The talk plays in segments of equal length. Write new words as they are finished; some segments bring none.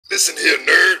Listen here,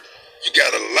 nerd. You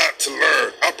got a lot to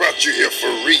learn. I brought you here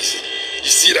for a reason. You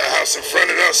see that house in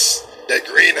front of us? That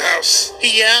greenhouse?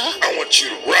 Yeah? I want you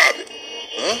to rob it.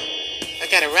 Huh? I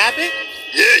gotta rob it?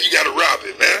 Yeah, you gotta rob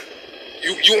it, man.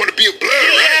 You want to be a blood,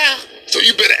 yeah. right? So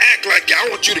you better act like it. I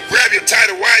want you to grab your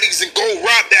tighter whities and go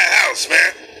rob that house,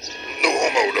 man. No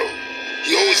homo, though.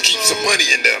 He always keeps some money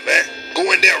in there, man. Go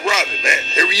in there and rob it, man.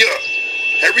 Hurry up.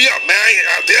 Hurry up, man.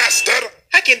 Did I stutter?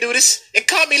 I can do this. And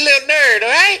call me Little Nerd,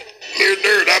 alright? Little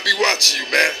Nerd, I'll be watching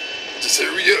you, man. Just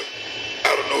hurry up.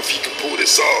 I don't know if he can pull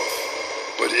this off.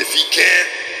 But if he can,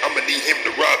 I'm gonna need him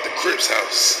to rob the Crips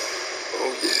house.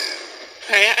 Oh, yeah.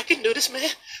 Alright, I can do this,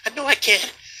 man. I know I can.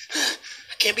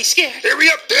 I can't be scared. Hurry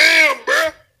up, damn,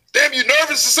 bruh. Damn, you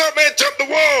nervous or something, man? Jump the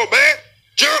wall, man.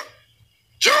 Jump.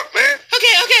 Jump, man.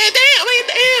 Okay, damn,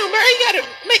 bro. You gotta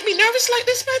make me nervous like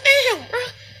this, man. Damn, bro.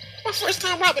 My first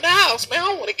time robbing a house, man. I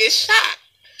don't want to get shot.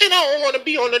 And I don't want to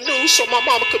be on the news so my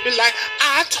mama could be like,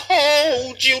 I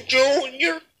told you,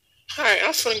 Junior. All right,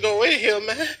 I'm finna go in here,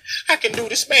 man. I can do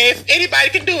this, man. If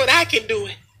anybody can do it, I can do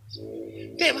it.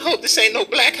 Damn, I hope this ain't no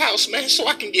black house, man, so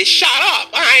I can get shot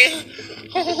up.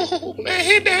 Oh,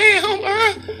 man, damn,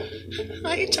 bro.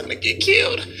 I ain't trying to get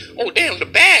killed. Oh, damn, the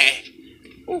bag.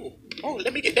 Oh,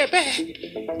 let me get that bag.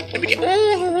 Let me get,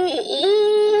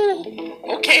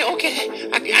 okay.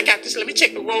 I got this. Let me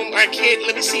check the room, our kid.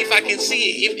 Let me see if I can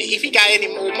see if he got any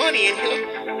more money in here.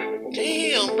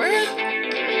 Damn, bruh.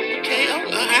 Okay, I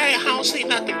don't see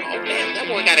nothing. Oh, damn, that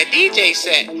boy got a DJ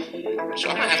set. So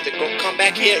I'm gonna have to come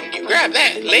back here and grab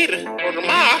that later or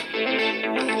tomorrow.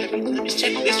 Let me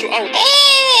check this room.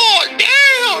 Oh,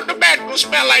 damn, the bathroom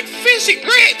smell like fizzy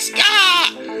grits.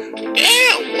 God.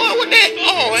 Damn, what was that?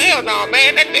 Oh, hell no,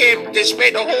 man. That damn just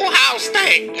made the whole house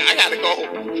stink. I gotta go.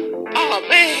 Oh,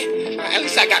 man. At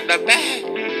least I got the bag.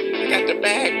 I got the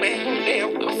bag, man. Oh,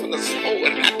 damn. I'm finna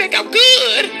smoke. I think I'm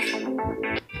good.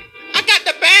 I got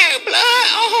the bag, blood.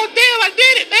 Oh, damn, I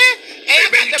did it, man. Hey,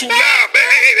 man, you too loud, man.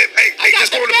 Hey,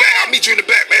 just go in the back. I'll meet you in the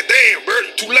back, man. Damn, bro.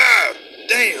 You too loud.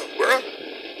 Damn, bro.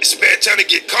 This man trying to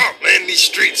get caught, man, in these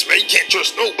streets, man. You can't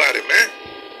trust nobody, man.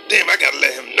 Damn, I gotta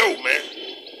let him know, man.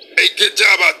 Hey, good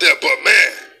job out there, but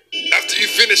man, after you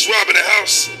finish robbing the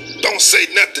house, don't say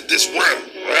nothing this world,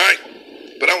 alright?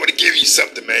 But I want to give you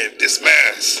something, man. This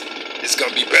mask is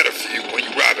gonna be better for you when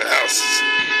you robbing houses.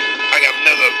 I got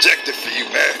another objective for you,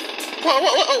 man.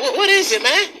 What is it,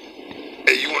 man?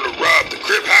 Hey, you want to rob the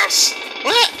Crip house?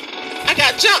 What? I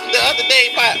got jumped the other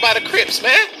day by the Crips,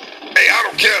 man. Hey, I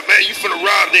don't care, man. You finna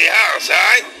rob their house,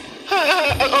 alright?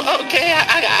 Okay,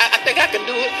 I think I can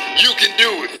do it. You can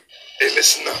do it. Hey,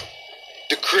 listen up.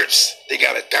 The Crips, they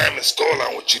got a diamond skull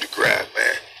I want you to grab,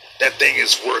 man. That thing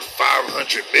is worth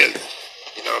 500 million.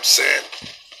 You know what I'm saying?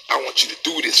 I want you to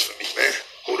do this for me, man.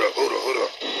 Hold up. I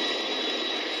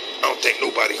don't think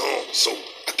nobody home, so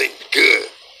I think we're good.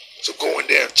 So go in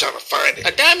there and try to find it.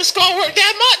 A diamond skull worth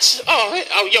that much? Oh,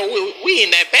 yo, we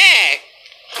in that bag.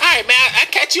 All right, man,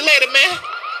 I'll catch you later, man.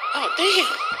 Oh, damn,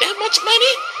 that much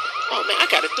money? Oh, man, I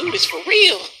gotta do this for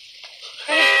real.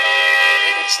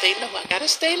 I gotta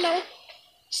stay low.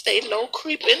 Stay low,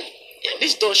 creeping. Yeah,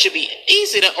 this door should be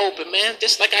easy to open, man.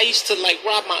 Just like I used to,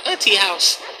 rob my auntie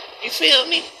house. You feel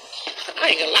me? I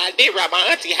ain't gonna lie, I did rob my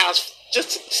auntie house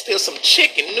just to steal some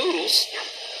chicken noodles.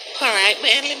 All right,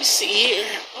 man, let me see here.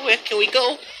 Where can we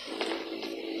go?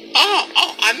 Oh,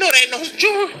 I know that no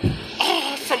jewelry.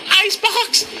 Oh, from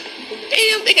Icebox?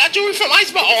 Damn, they got jewelry from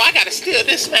Icebox. Oh, I gotta steal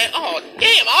this, man. Oh,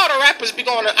 damn, all the rappers be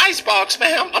going to Icebox,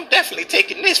 man. I'm definitely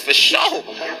taking this for sure.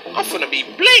 I'm finna be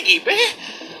blingy, man.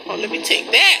 Oh, let me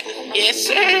take that. Yes,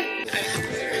 sir.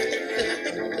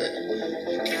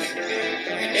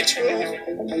 Next room.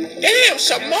 Damn,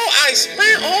 some more ice,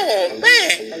 man. Oh,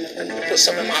 man. I need to put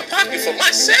some in my pocket for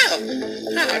myself.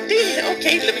 Oh, damn.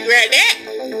 Okay, let me grab that.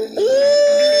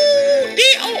 Ooh,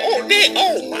 damn.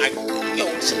 Oh, my God. Yo,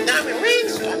 some diamond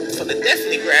rings. I'm finna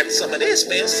definitely grab some of this,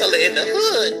 man. Sell it in the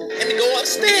hood. And then go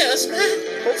upstairs, man.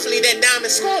 Hopefully that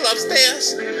diamond skull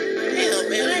upstairs. Damn,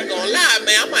 man, I ain't gonna lie,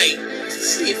 man. I might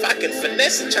see if I can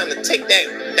finesse it, trying to take that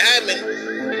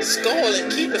diamond skull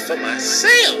and keep it for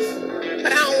myself.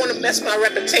 But I don't want to mess my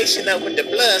reputation up with the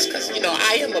Bloods, because, you know,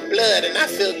 I am a Blood and I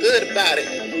feel good about it.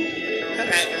 All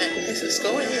right, man, let's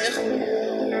go in here.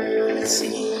 Let's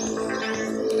see.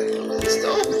 Let's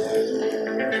go.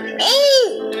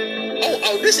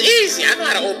 Oh, this is easy. I know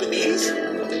how to open these.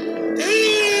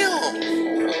 Damn.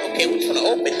 Okay, we're gonna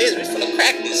open this. We're gonna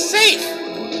crack this safe.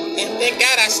 And thank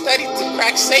God I studied to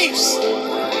crack safes.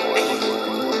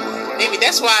 Maybe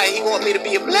that's why he want me to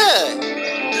be a Blood.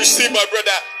 You see, my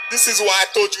brother, this is why I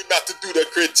told you not to do the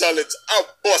crate challenge. I'll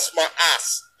bust my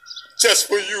ass. Just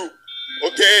for you.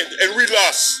 Okay, and we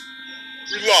lost.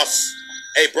 We lost.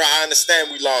 Hey, bro, I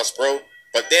understand we lost, bro.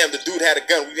 But damn, the dude had a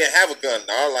gun. We didn't have a gun,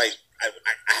 dog. Like,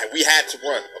 we had to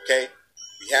run, okay?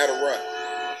 We had to run.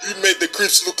 You made the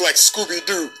Crips look like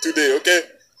Scooby-Doo today, okay?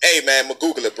 Hey, man,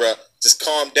 Magoogler, bro. Just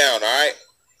calm down, all right?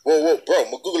 Whoa, bro,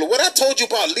 Magoogler, what I told you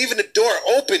about leaving the door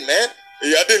open, man?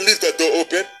 Hey, I didn't leave that door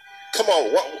open. Come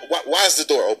on, why is the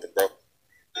door open, bro?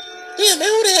 Yeah, man,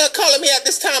 who the hell calling me at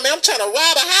this time, man? I'm trying to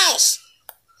rob a house.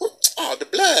 Oh, the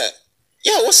blood.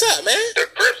 Yo, what's up, man? The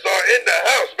Crips are in the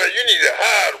house, man. You need to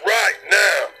hide right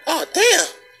now. Oh, damn.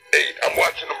 Hey, I'm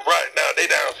watching them right now. They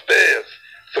downstairs.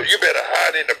 So you better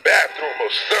hide in the bathroom or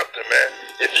something, man.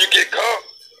 If you get caught,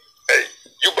 hey,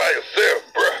 you by yourself,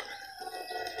 bruh.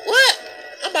 What?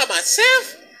 I'm by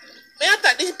myself? Man, I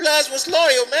thought these Bloods was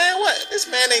loyal, man. What? This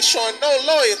man ain't showing no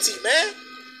loyalty, man.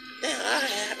 Damn,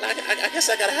 I guess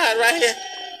I gotta hide right here.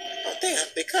 Oh, damn,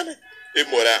 they coming. Hey,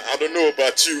 Mora, I don't know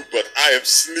about you, but I am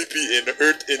sleepy and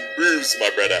hurt and bruised, my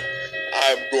brother.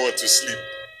 I am going to sleep.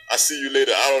 I'll see you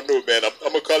later. I don't know, man. I'm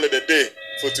going to call it a day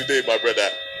for today, my brother.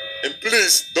 And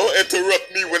please, don't interrupt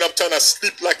me when I'm trying to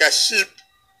sleep like a sheep.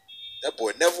 That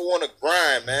boy never want to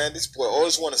grind, man. This boy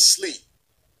always want to sleep.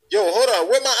 Yo, hold on.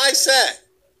 Where my ice at?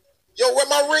 Yo, where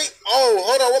my ring? Oh,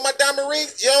 hold on. Where my diamond ring?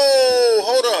 Yo,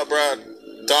 hold on, bro.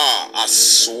 Dawg, I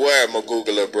swear,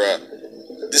 Magoogler, bro.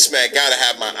 This man gotta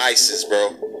have my ISIS,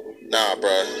 bro. Nah,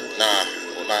 bro. Nah,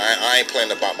 I ain't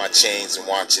playing about my chains and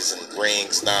watches and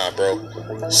rings. Nah,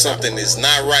 bro. Something is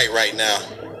not right now.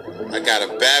 I got a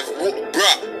bad...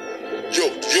 Bruh. Yo,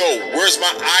 where's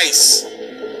my ice?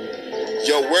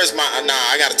 Yo, where's my... Nah,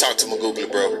 I gotta talk to Magoogler,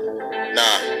 bro.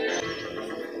 Nah.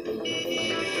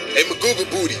 Hey, Magoogler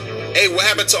Booty. Hey, what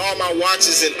happened to all my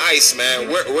watches and ice, man?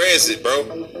 Where is it, bro?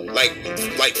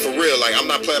 Like for real, like I'm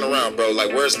not playing around, bro.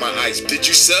 Like, where's my ice? Did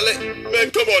you sell it?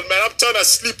 Man, come on, man. I'm trying to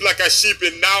sleep like a sheep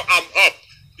and now I'm up.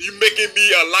 You making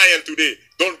me a lion today.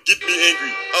 Don't get me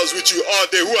angry. I was with you all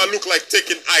day. Who I look like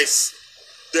taking ice?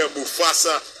 Damn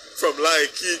Mufasa from Lion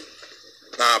King.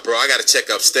 Nah, bro, I gotta check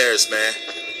upstairs, man.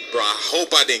 Bro, I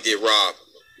hope I didn't get robbed.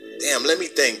 Damn, let me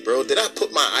think, bro. Did I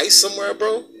put my ice somewhere,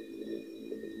 bro?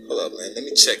 Hold up, man. Let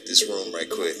me check this room right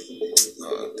quick.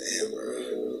 Oh, damn, bro.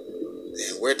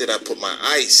 Damn, where did I put my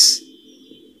ice?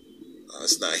 Oh,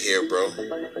 it's not here, bro.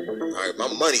 Alright, my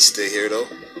money's still here, though.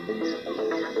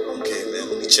 Okay, man,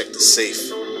 let me check the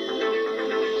safe.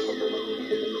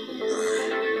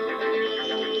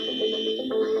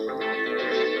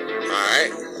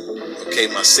 Alright. Okay,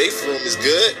 my safe room is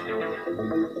good.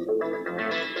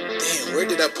 Damn, where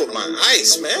did I put my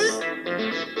ice, man?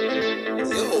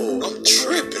 Yo, I'm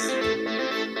tripping.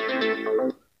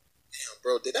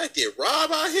 Bro, did I get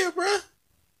robbed out here, bro?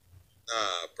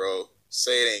 Nah, bro.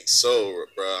 Say it ain't so,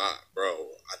 bro.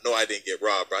 I know I didn't get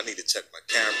robbed, bro. I need to check my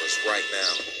cameras right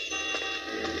now.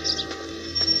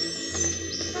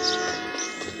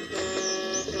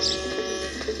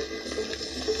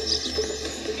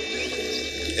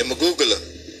 Hey, Magoogler.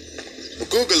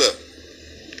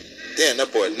 Damn,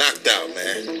 that boy knocked out,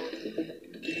 man.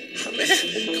 Oh, man,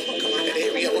 come on, I gotta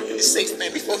hurry up, open this safe,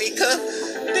 man, before he come.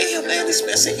 Damn, man, this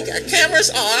man said he got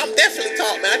cameras. Oh, I'm definitely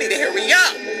caught, man. I need to hurry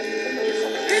up.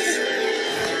 Damn.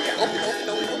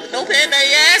 Open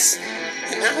that ass.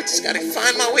 And now I just gotta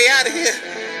find my way out of here.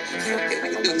 Okay, we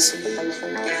can do this.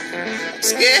 I'm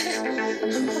scared.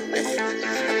 Oh, man,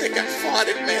 I think I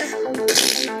farted, man.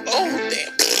 Oh,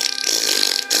 damn.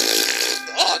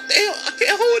 Oh, damn, I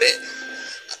can't hold it.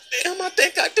 Damn, I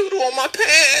think I doodle on my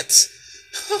pants.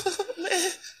 Oh,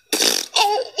 man.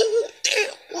 Oh,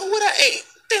 damn. What I ate?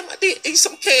 Damn, I did eat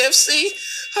some KFC.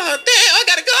 Oh, damn, I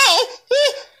gotta go.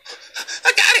 Ooh,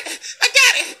 I got it.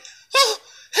 Oh,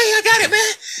 hey, I got it,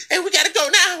 man. Hey, we gotta go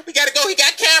now. We gotta go. He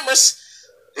got cameras.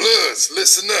 Bloods,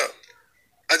 listen up.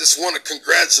 I just want to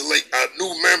congratulate our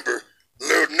new member,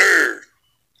 Little Nerd.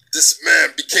 This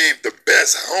man became the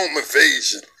best home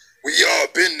invasion. We all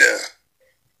been there.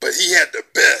 But he had the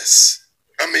best.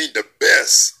 I mean the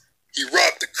best. He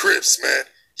robbed the Crips, man.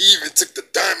 He even took the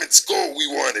diamond score we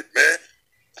wanted, man.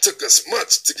 It took us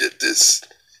much to get this.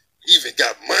 He even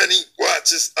got money,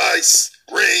 watches, ice,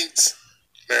 rings.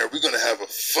 Man, we're gonna have a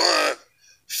fun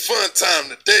time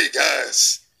today,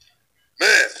 guys.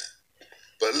 Man,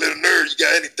 but Little Nerd, you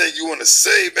got anything you want to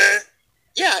say, man?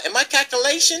 Yeah, in my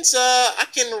calculations, I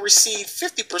can receive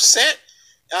 50%.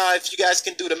 If you guys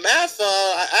can do the math,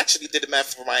 I actually did the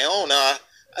math for my own.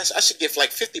 I should get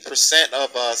like 50%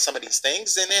 of some of these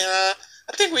things, and then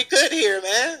I think we're good here,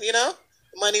 man. You know,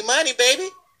 money, baby.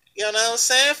 You know what I'm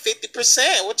saying?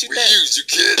 50%. What you think? We used you,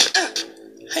 kid.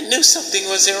 I knew something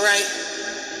wasn't right.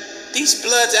 These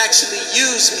Bloods actually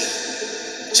used me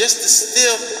just to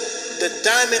steal the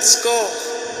Diamond Skull.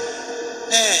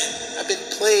 Man, I've been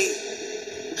played.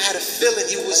 I had a feeling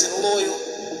he wasn't loyal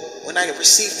when I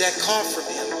received that call from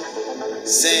him.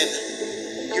 Zen,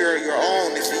 you're your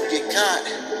own if you get caught.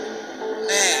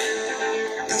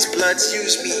 Man, these Bloods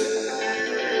used me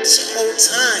this whole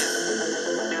time.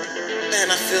 Man,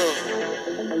 I feel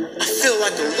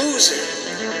like a loser.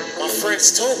 My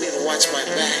friends told me to watch my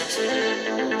back.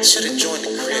 I should have joined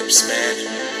the Crips, man.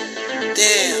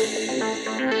 Damn.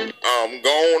 I'm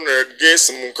gonna get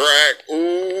some crack.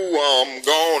 Ooh, I'm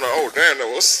gonna. Oh, damn, that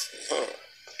was.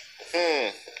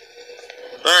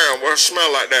 Damn, what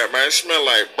smell like that, man? It smell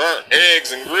like burnt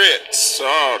eggs and grits.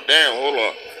 Oh, damn, hold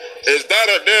up. Is that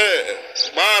a dead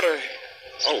body?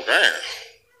 Oh, damn.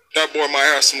 That boy might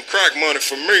have some crack money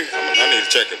for me. I need to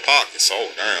check his pockets. Oh,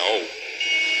 damn. Oh.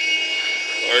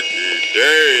 Lucky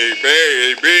day,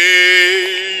 baby.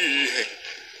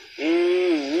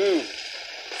 Ooh.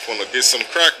 Finna get some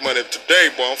crack money today,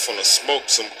 boy. I'm finna smoke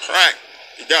some crack.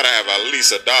 You gotta have at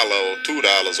least $1 or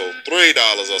 $2 or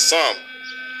 $3 or something.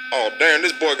 Oh, damn,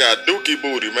 this boy got dookie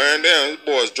booty, man. Damn, this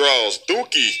boy's draws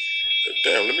dookie.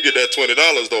 Damn, let me get that $20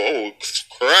 though. Oh,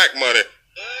 crack money.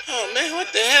 Oh, man, what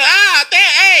the hell? Ah, damn,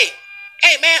 hey.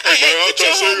 Hey, man, Hey, man, I'm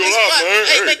trying to see you out, man.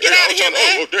 Hey, man, get out of here,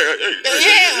 man. Oh, damn,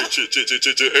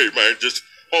 hey, man, just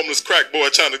homeless crack boy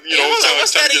trying to, you know,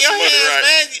 what's trying that to in get your some money hands, right.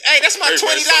 man? Hey, that's my $20,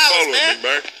 Stop following man. me,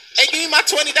 man. Hey, give me my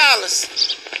 $20.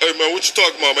 Hey, man, what you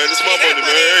talking about, man? This is my money,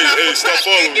 man. Hey, stop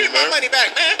following me, Give me my man. money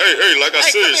back, man. Hey, like I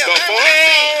said, stop following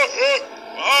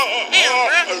me.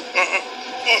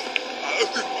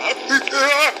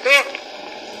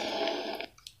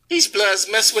 These Bloods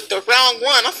mess with the wrong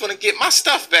one. I'm finna get my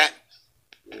stuff back.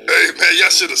 Hey, man, y'all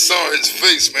should have saw his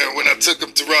face, man, when I took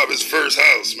him to rob his first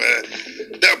house, man.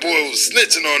 That boy was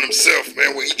snitching on himself,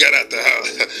 man, when he got out the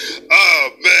house.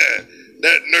 Oh, man,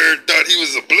 that nerd thought he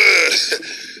was a Blood.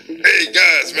 Hey,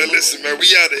 guys, man, listen, man,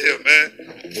 we out of here, man.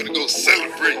 I'm finna go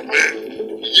celebrate, man.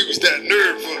 Use that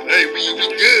nerd for, hey, we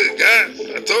good, guys.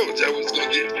 I told y'all we was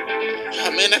gonna get.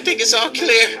 Oh, man, I think it's all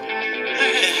clear.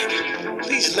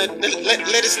 Please let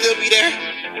it still be there.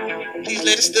 Please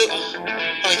let it still.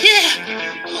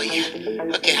 Oh yeah.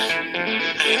 Okay. I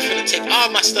ain't finna take all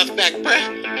my stuff back, bruh.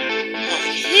 Oh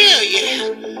hell yeah.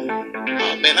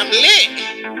 Oh man, I'm lit.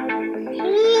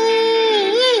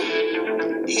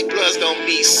 Woo. These Bloods gonna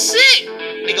be sick.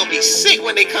 They gonna be sick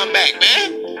when they come back,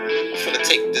 man. I'm finna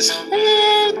take this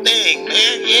whole thing,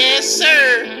 man. Yes,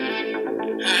 sir.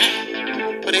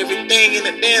 Alright. Put everything in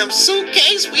the damn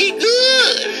suitcase. We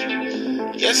good.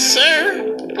 Yes, sir.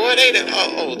 Boy, they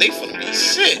finna be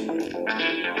sick.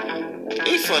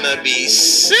 They finna be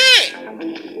sick.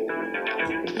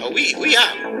 Oh, we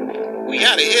out. We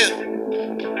out of here.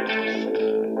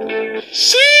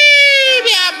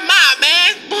 I'm out,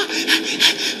 man. Boy,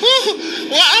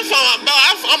 I'm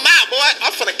out, boy.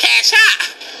 I'm finna cash out.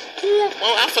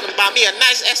 Boy, I'm finna buy me a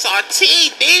nice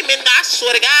SRT demon. I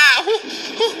swear to God.